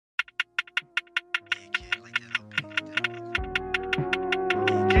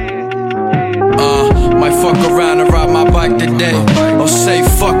fuck around and ride my bike today. Or say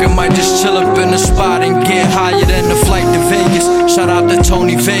fuck it, might just chill up in the spot and get higher than the flight to Vegas. Shout out to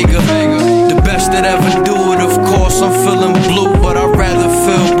Tony Vega, the best that ever do it. Of course I'm feeling blue, but I'd rather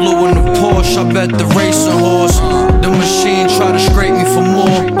feel blue in the Porsche. I bet the racing horse, the machine try to scrape me for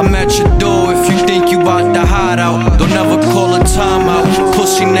more. I'm at your door if you think you bout to hide out. Don't ever call a timeout,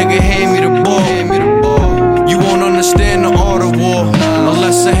 pussy nigga, hand me the ball. You won't understand the art of war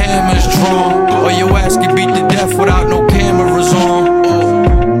unless a hammer's drawn, or your ass could be